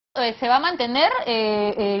¿se va a mantener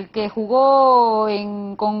el que jugó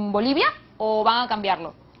con Bolivia o van a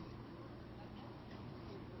cambiarlo?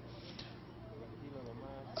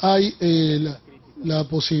 Hay la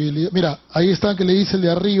posibilidad... Mira, ahí está que le dice el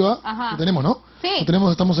de arriba. Ajá. Lo tenemos, ¿no? Sí. Lo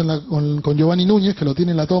tenemos, estamos con Giovanni Núñez, que lo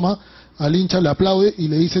tiene en la toma. Al hincha le aplaude y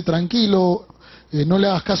le dice, tranquilo, no le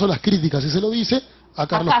hagas caso a las críticas. Y se lo dice a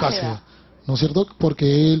Carlos Cáceda, ¿no es cierto?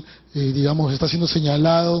 Porque él, digamos, está siendo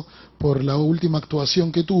señalado por la última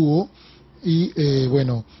actuación que tuvo y,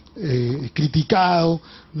 criticado,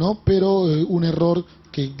 ¿no? Pero un error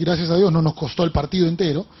que, gracias a Dios, no nos costó el partido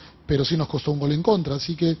entero, pero sí nos costó un gol en contra.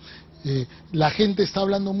 Así que la gente está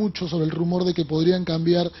hablando mucho sobre el rumor de que podrían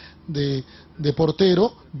cambiar de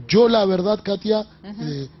portero. Yo, la verdad, Katia,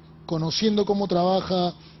 conociendo cómo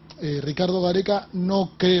trabaja Ricardo Gareca,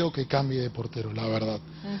 no creo que cambie de portero, la verdad.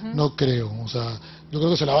 No creo. O sea, yo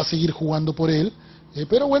creo que se la va a seguir jugando por él,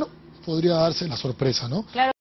 pero bueno, podría darse la sorpresa, ¿no? Claro.